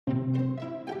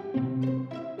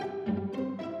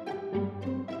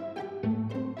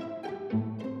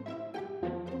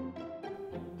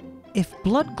If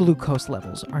blood glucose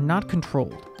levels are not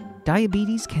controlled,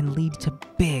 diabetes can lead to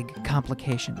big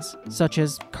complications, such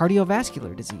as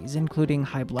cardiovascular disease, including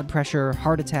high blood pressure,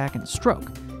 heart attack, and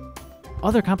stroke.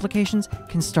 Other complications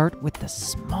can start with the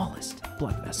smallest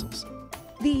blood vessels.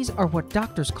 These are what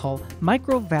doctors call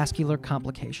microvascular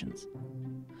complications.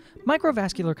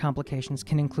 Microvascular complications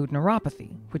can include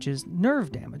neuropathy, which is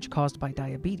nerve damage caused by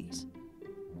diabetes.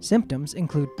 Symptoms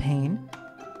include pain,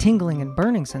 tingling and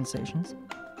burning sensations,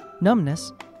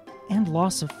 numbness, and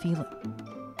loss of feeling.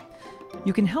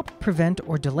 You can help prevent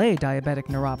or delay diabetic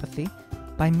neuropathy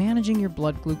by managing your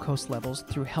blood glucose levels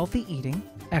through healthy eating,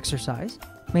 exercise,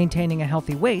 maintaining a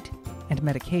healthy weight, and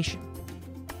medication.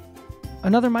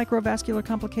 Another microvascular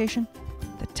complication?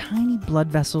 The tiny blood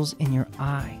vessels in your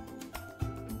eye.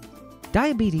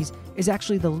 Diabetes is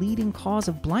actually the leading cause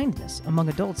of blindness among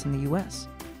adults in the U.S.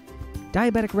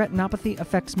 Diabetic retinopathy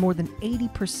affects more than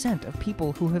 80% of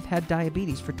people who have had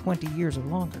diabetes for 20 years or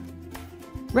longer.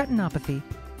 Retinopathy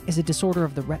is a disorder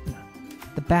of the retina,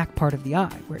 the back part of the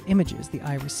eye where images the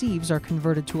eye receives are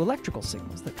converted to electrical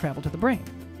signals that travel to the brain.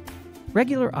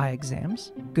 Regular eye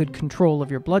exams, good control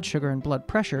of your blood sugar and blood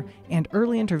pressure, and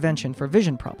early intervention for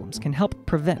vision problems can help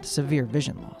prevent severe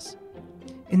vision loss.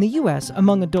 In the U.S.,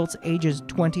 among adults ages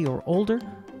 20 or older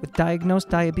with diagnosed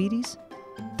diabetes,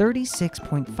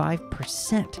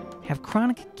 36.5% have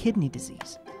chronic kidney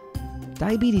disease.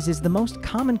 Diabetes is the most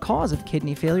common cause of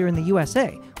kidney failure in the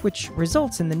USA, which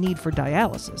results in the need for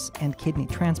dialysis and kidney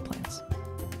transplants.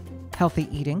 Healthy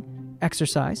eating,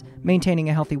 exercise, maintaining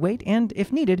a healthy weight, and,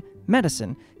 if needed,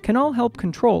 medicine can all help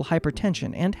control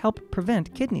hypertension and help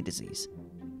prevent kidney disease.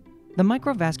 The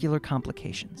microvascular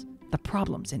complications, the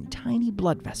problems in tiny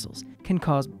blood vessels, can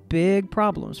cause big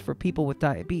problems for people with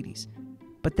diabetes,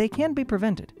 but they can be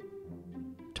prevented.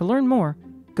 To learn more,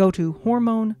 go to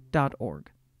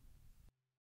hormone.org.